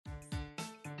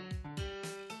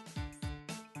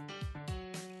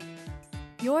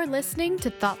You're listening to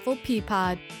Thoughtful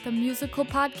Peapod, the musical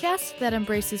podcast that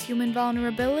embraces human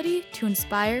vulnerability to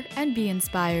inspire and be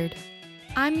inspired.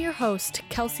 I'm your host,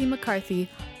 Kelsey McCarthy.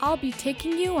 I'll be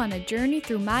taking you on a journey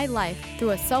through my life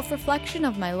through a self-reflection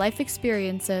of my life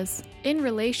experiences in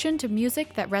relation to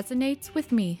music that resonates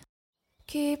with me.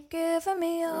 Keep giving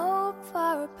me hope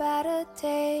for a better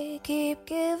day. Keep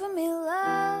giving me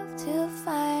love to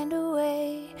find a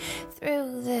way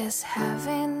through this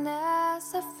heaviness.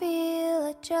 I feel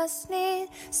I just need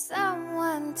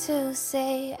someone to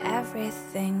say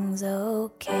everything's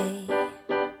okay.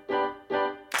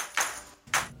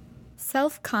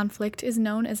 Self-conflict is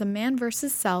known as a man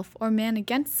versus self or man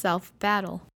against self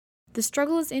battle. The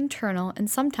struggle is internal, and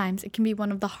sometimes it can be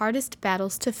one of the hardest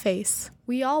battles to face.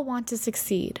 We all want to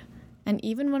succeed, and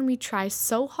even when we try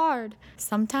so hard,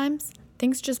 sometimes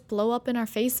things just blow up in our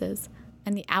faces,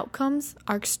 and the outcomes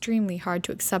are extremely hard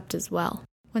to accept as well.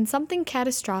 When something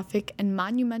catastrophic and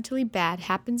monumentally bad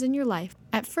happens in your life,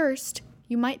 at first,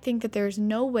 you might think that there is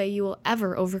no way you will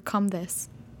ever overcome this.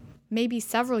 Maybe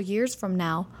several years from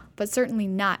now, but certainly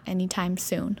not anytime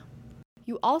soon.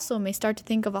 You also may start to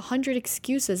think of 100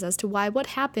 excuses as to why what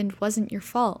happened wasn't your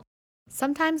fault.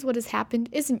 Sometimes what has happened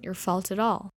isn't your fault at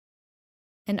all.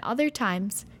 And other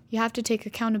times, you have to take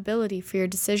accountability for your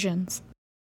decisions.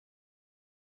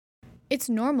 It's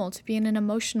normal to be in an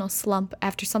emotional slump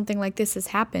after something like this has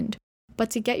happened, but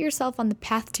to get yourself on the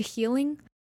path to healing,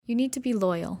 you need to be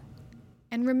loyal.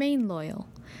 And remain loyal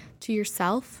to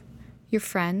yourself, your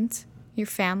friends, your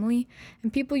family,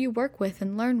 and people you work with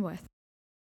and learn with.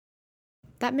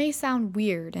 That may sound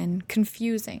weird and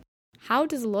confusing. How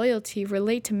does loyalty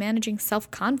relate to managing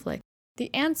self-conflict?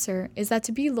 The answer is that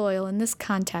to be loyal in this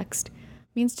context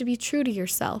means to be true to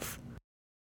yourself.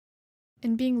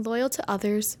 And being loyal to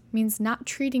others means not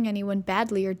treating anyone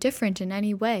badly or different in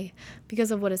any way because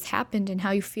of what has happened and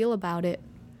how you feel about it.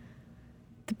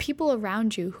 The people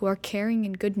around you who are caring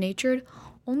and good-natured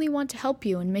only want to help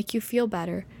you and make you feel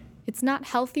better. It's not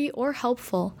healthy or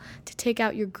helpful to take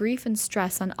out your grief and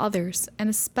stress on others, and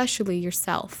especially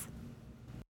yourself.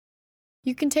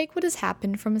 You can take what has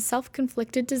happened from a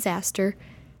self-conflicted disaster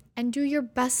and do your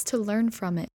best to learn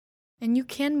from it, and you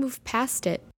can move past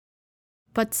it,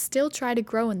 but still try to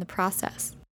grow in the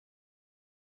process.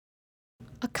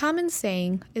 A common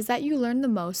saying is that you learn the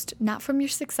most not from your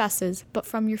successes, but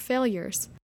from your failures,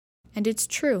 and it's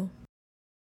true.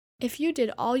 If you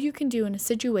did all you can do in a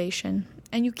situation,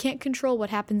 and you can't control what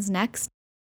happens next,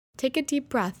 take a deep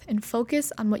breath and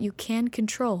focus on what you can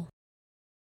control.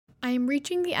 I am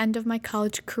reaching the end of my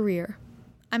college career.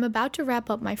 I'm about to wrap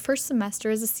up my first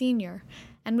semester as a senior,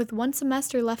 and with one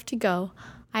semester left to go,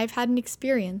 I have had an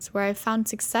experience where I've found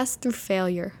success through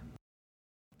failure.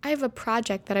 I have a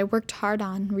project that I worked hard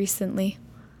on recently.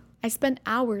 I spent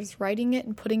hours writing it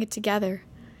and putting it together.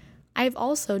 I have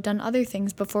also done other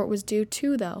things before it was due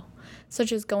too, though,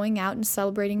 such as going out and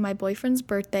celebrating my boyfriend's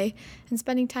birthday and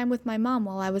spending time with my mom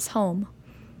while I was home.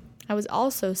 I was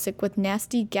also sick with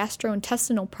nasty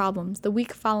gastrointestinal problems the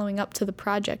week following up to the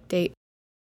project date.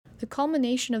 The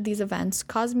culmination of these events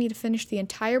caused me to finish the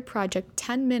entire project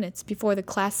 10 minutes before the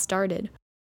class started.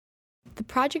 The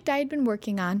project I had been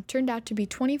working on turned out to be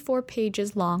 24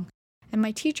 pages long, and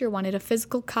my teacher wanted a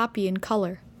physical copy in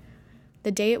color.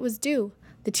 The day it was due,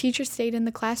 the teacher stayed in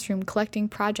the classroom collecting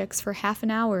projects for half an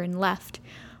hour and left.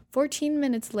 14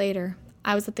 minutes later,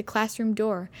 I was at the classroom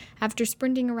door after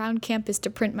sprinting around campus to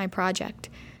print my project.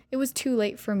 It was too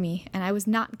late for me, and I was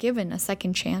not given a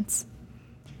second chance.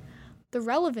 The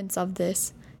relevance of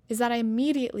this is that I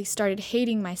immediately started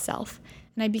hating myself,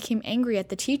 and I became angry at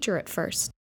the teacher at first.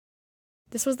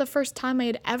 This was the first time I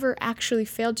had ever actually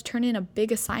failed to turn in a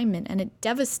big assignment, and it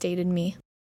devastated me.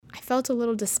 I felt a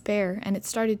little despair, and it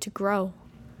started to grow.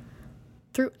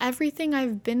 Through everything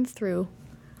I've been through,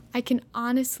 I can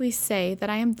honestly say that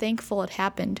I am thankful it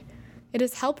happened. It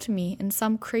has helped me in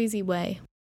some crazy way.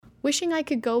 Wishing I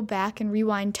could go back and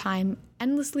rewind time,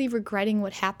 endlessly regretting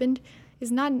what happened, is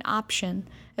not an option,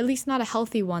 at least not a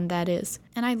healthy one, that is,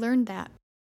 and I learned that.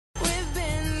 We've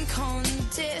been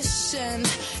conditioned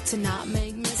to not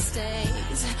make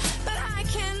mistakes, but I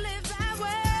can't live that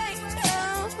way.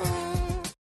 No.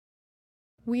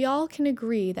 We all can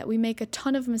agree that we make a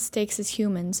ton of mistakes as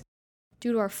humans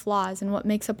due to our flaws and what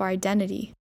makes up our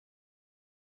identity.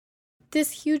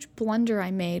 This huge blunder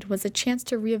I made was a chance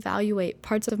to reevaluate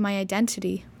parts of my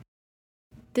identity.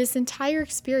 This entire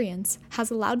experience has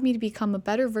allowed me to become a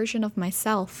better version of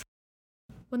myself.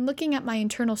 When looking at my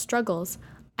internal struggles,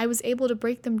 I was able to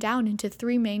break them down into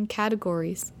 3 main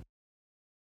categories.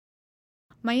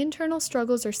 My internal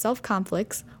struggles or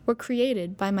self-conflicts were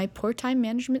created by my poor time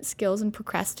management skills and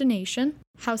procrastination,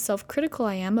 how self-critical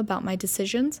I am about my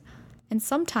decisions, and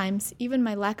sometimes even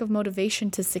my lack of motivation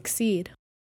to succeed.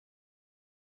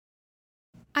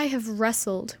 I have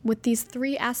wrestled with these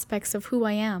three aspects of who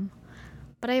I am,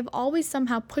 but I have always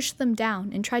somehow pushed them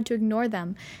down and tried to ignore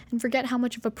them and forget how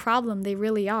much of a problem they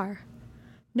really are.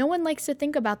 No one likes to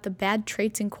think about the bad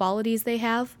traits and qualities they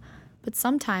have, but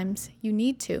sometimes you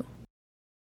need to.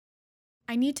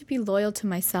 I need to be loyal to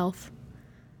myself,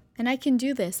 and I can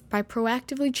do this by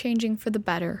proactively changing for the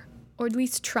better, or at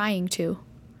least trying to.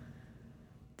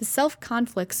 The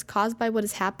self-conflicts caused by what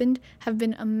has happened have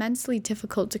been immensely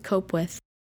difficult to cope with,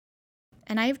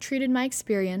 and I have treated my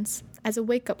experience as a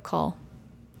wake-up call.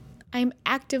 I am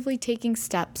actively taking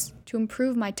steps to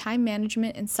improve my time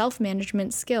management and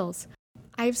self-management skills.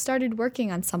 I have started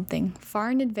working on something far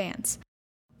in advance,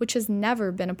 which has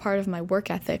never been a part of my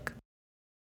work ethic.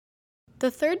 The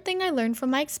third thing I learned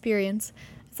from my experience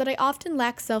is that I often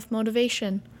lack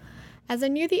self-motivation. As I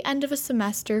near the end of a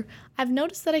semester, I've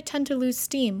noticed that I tend to lose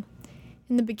steam.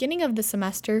 In the beginning of the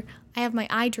semester, I have my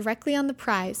eye directly on the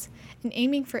prize, and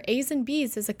aiming for A's and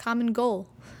B's is a common goal.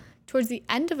 Towards the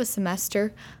end of a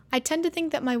semester, I tend to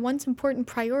think that my once important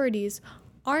priorities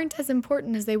aren't as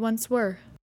important as they once were.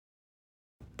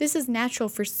 This is natural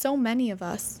for so many of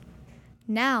us.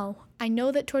 Now, I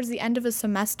know that towards the end of a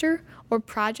semester, or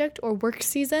project, or work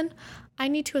season, I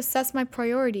need to assess my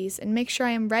priorities and make sure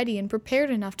I am ready and prepared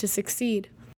enough to succeed.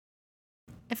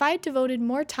 If I had devoted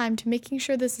more time to making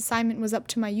sure this assignment was up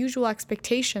to my usual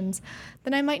expectations,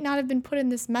 then I might not have been put in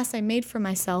this mess I made for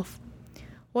myself.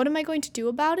 What am I going to do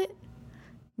about it?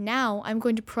 Now, I'm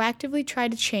going to proactively try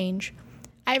to change.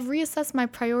 I have reassessed my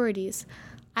priorities.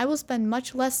 I will spend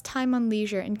much less time on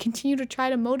leisure and continue to try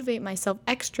to motivate myself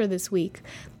extra this week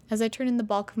as I turn in the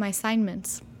bulk of my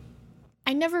assignments.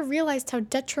 I never realized how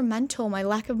detrimental my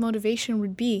lack of motivation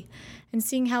would be, and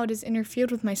seeing how it has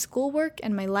interfered with my schoolwork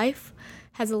and my life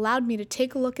has allowed me to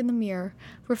take a look in the mirror,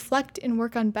 reflect, and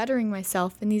work on bettering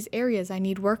myself in these areas I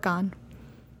need work on.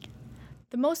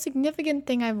 The most significant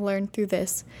thing I've learned through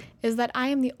this is that I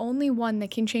am the only one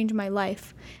that can change my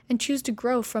life and choose to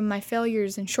grow from my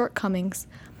failures and shortcomings.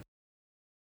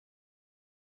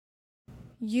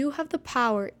 You have the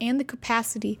power and the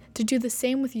capacity to do the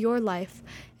same with your life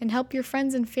and help your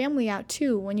friends and family out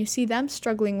too when you see them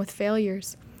struggling with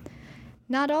failures.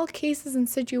 Not all cases and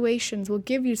situations will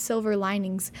give you silver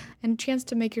linings and a chance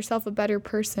to make yourself a better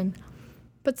person.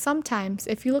 But sometimes,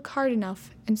 if you look hard enough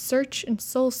and search and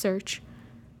soul search,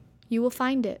 you will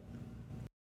find it.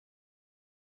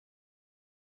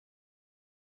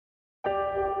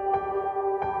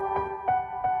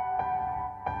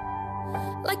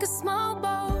 Like a small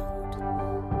boat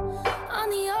on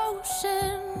the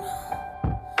ocean,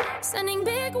 sending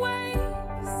big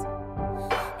waves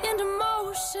into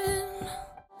motion.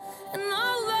 And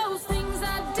all those things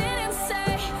I didn't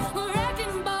say were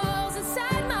wrecking balls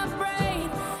inside my brain.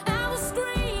 I will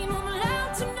scream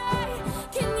loud tonight.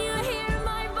 Can you hear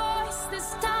my voice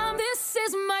this time? This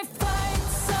is my fight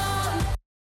song.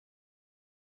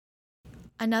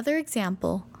 Another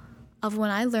example of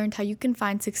when I learned how you can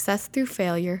find success through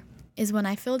failure is when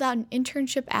I filled out an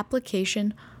internship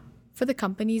application for the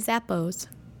company Zappos.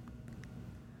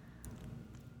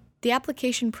 The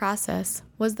application process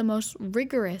was the most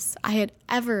rigorous I had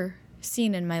ever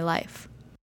seen in my life.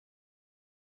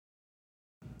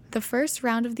 The first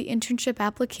round of the internship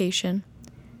application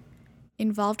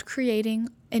involved creating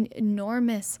an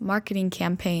enormous marketing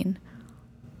campaign.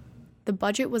 The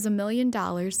budget was $1 million,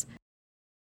 and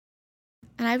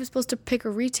I was supposed to pick a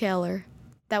retailer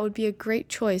that would be a great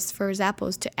choice for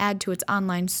Zappos to add to its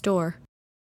online store.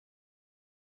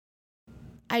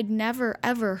 I'd never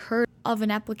ever heard of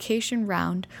an application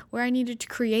round where I needed to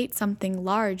create something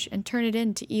large and turn it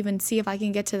in to even see if I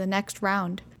can get to the next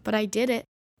round. But I did it.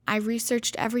 I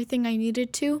researched everything I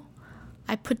needed to.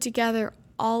 I put together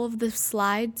all of the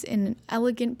slides in an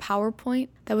elegant PowerPoint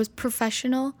that was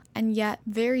professional and yet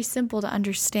very simple to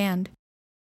understand.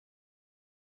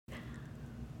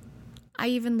 I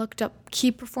even looked up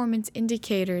key performance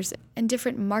indicators and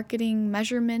different marketing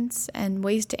measurements and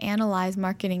ways to analyze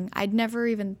marketing I'd never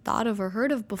even thought of or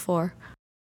heard of before.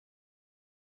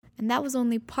 And that was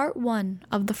only part one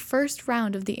of the first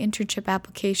round of the internship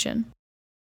application.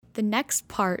 The next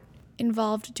part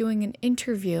involved doing an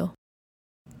interview,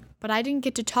 but I didn't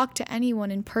get to talk to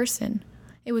anyone in person.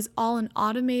 It was all an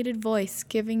automated voice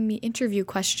giving me interview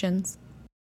questions.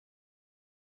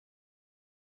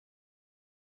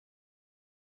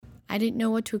 I didn't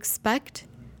know what to expect,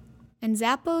 and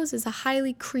Zappos is a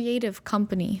highly creative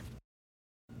company.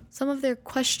 Some of their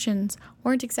questions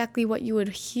weren't exactly what you would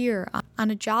hear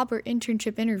on a job or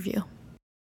internship interview.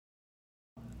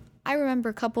 I remember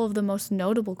a couple of the most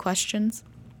notable questions.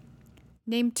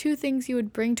 Name 2 things you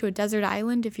would bring to a desert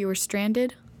island if you were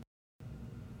stranded.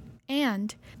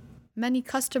 And many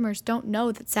customers don't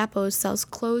know that Zappos sells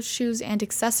clothes, shoes, and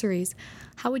accessories.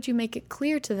 How would you make it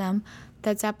clear to them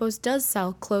that Zappos does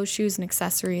sell clothes, shoes, and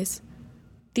accessories?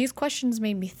 These questions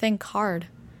made me think hard,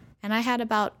 and I had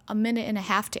about a minute and a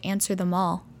half to answer them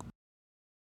all.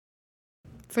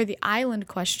 For the island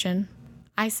question,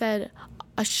 I said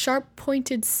a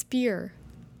sharp-pointed spear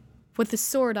with a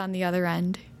sword on the other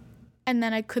end. And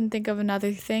then I couldn't think of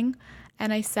another thing,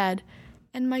 and I said,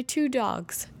 and my 2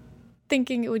 dogs,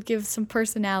 thinking it would give some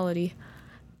personality,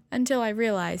 until I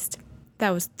realized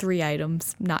that was 3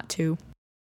 items, not 2.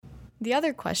 The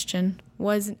other question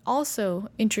was an also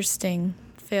interesting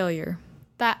failure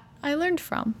that I learned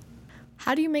from.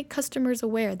 How do you make customers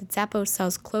aware that Zappos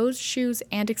sells clothes, shoes,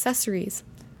 and accessories?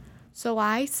 So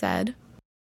I said,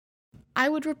 I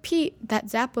would repeat that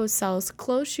Zappos sells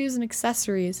clothes, shoes, and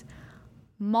accessories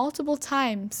multiple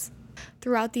times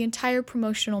throughout the entire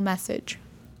promotional message.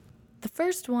 The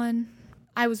first one,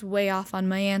 I was way off on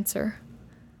my answer.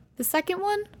 The second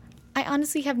one, I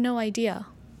honestly have no idea.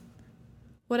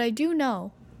 What I do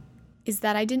know is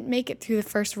that I didn't make it through the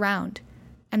first round,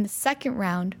 and the second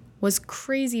round was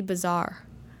crazy bizarre.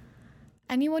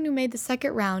 Anyone who made the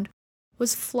second round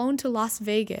was flown to Las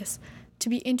Vegas to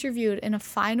be interviewed in a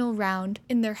final round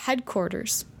in their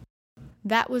headquarters.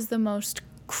 That was the most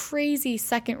crazy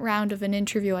second round of an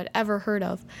interview I'd ever heard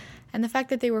of, and the fact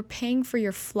that they were paying for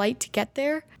your flight to get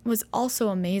there was also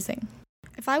amazing.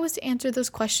 If I was to answer those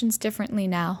questions differently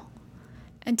now,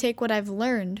 and take what I've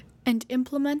learned and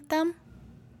implement them,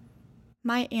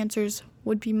 my answers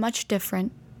would be much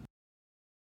different.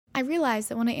 I realized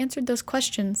that when I answered those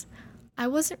questions, I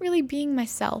wasn't really being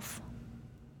myself.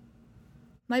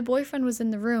 My boyfriend was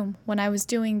in the room when I was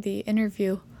doing the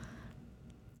interview,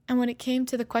 and when it came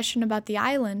to the question about the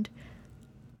island,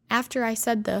 after I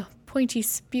said the pointy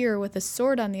spear with a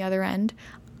sword on the other end,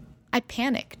 I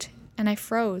panicked and I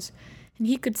froze, and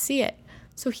he could see it,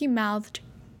 so he mouthed,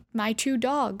 my 2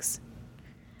 dogs.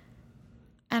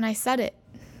 And I said it.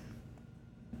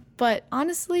 But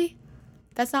honestly,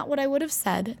 that's not what I would have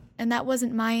said, and that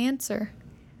wasn't my answer.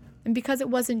 And because it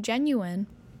wasn't genuine,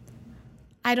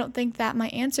 I don't think that my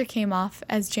answer came off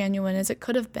as genuine as it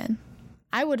could have been.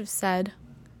 I would have said,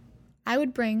 I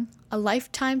would bring a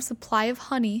lifetime supply of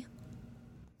honey,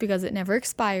 because it never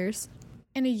expires,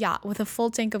 and a yacht with a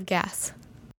full tank of gas.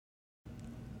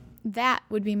 That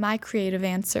would be my creative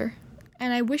answer,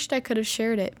 and I wished I could have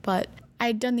shared it, but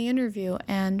I'd done the interview,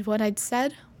 and what I'd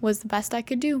said was the best I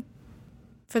could do.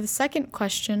 For the second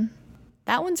question,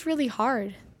 that one's really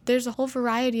hard. There's a whole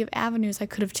variety of avenues I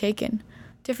could have taken,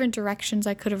 different directions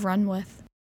I could have run with.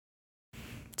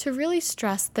 To really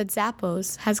stress that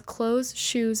Zappos has clothes,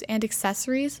 shoes, and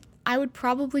accessories, I would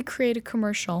probably create a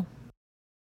commercial.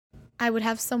 I would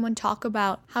have someone talk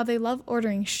about how they love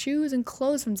ordering shoes and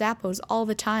clothes from Zappos all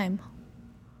the time.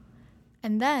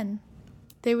 And then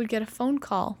they would get a phone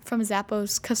call from a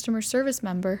Zappos customer service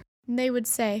member, and they would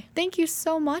say, thank you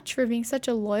so much for being such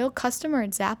a loyal customer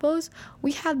at Zappos.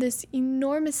 We have this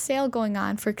enormous sale going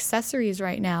on for accessories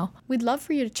right now. We'd love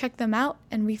for you to check them out,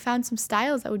 and we found some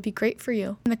styles that would be great for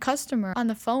you. And the customer on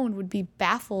the phone would be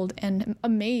baffled and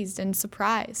amazed and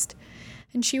surprised.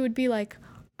 And she would be like,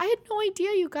 I had no idea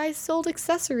you guys sold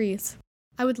accessories.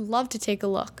 I would love to take a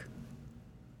look.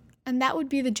 And that would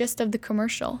be the gist of the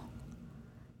commercial,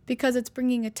 because it's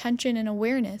bringing attention and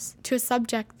awareness to a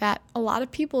subject that a lot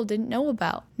of people didn't know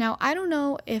about. Now, I don't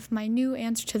know if my new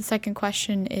answer to the second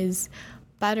question is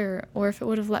better or if it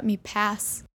would have let me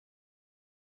pass.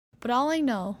 But all I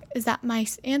know is that my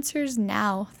answers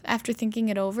now, after thinking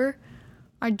it over,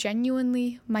 are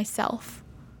genuinely myself.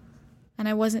 And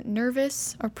I wasn't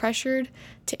nervous or pressured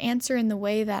to answer in the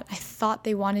way that I thought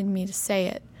they wanted me to say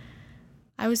it.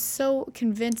 I was so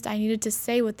convinced I needed to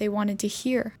say what they wanted to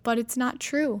hear, but it's not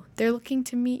true. They're looking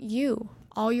to meet you,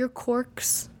 all your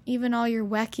quirks, even all your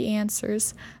wacky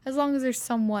answers, as long as they're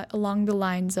somewhat along the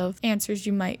lines of answers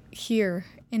you might hear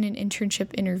in an internship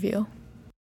interview.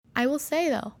 I will say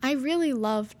though, I really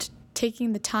loved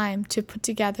taking the time to put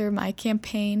together my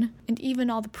campaign and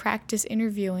even all the practice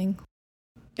interviewing.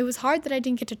 It was hard that I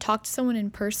didn't get to talk to someone in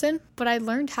person, but I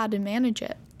learned how to manage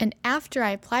it. And after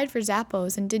I applied for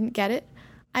Zappos and didn't get it,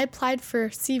 I applied for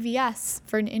CVS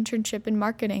for an internship in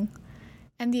marketing,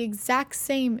 and the exact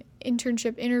same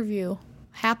internship interview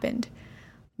happened.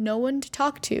 No one to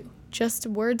talk to, just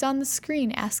words on the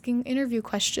screen asking interview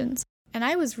questions. And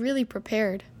I was really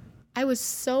prepared. I was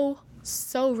so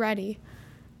so ready,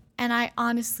 and I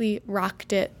honestly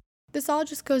rocked it. This all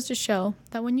just goes to show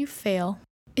that when you fail,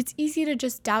 it's easy to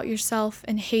just doubt yourself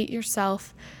and hate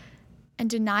yourself and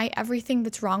deny everything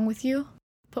that's wrong with you.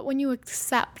 But when you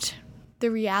accept the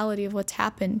reality of what's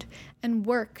happened and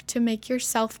work to make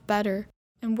yourself better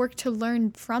and work to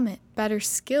learn from it better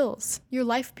skills, your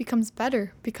life becomes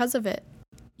better because of it,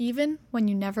 even when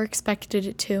you never expected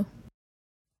it to.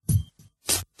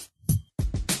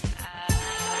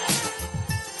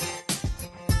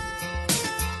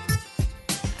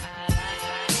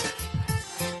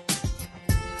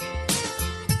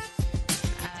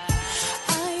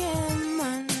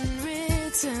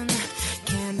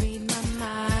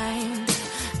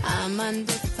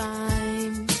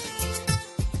 Undefined.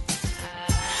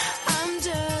 I'm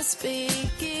just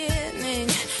beginning.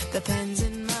 The pen's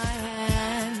in my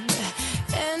hand,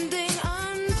 ending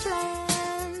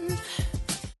unplanned.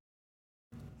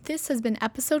 This has been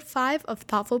episode 5 of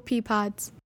Thoughtful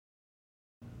Peapods.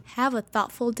 Have a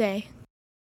thoughtful day.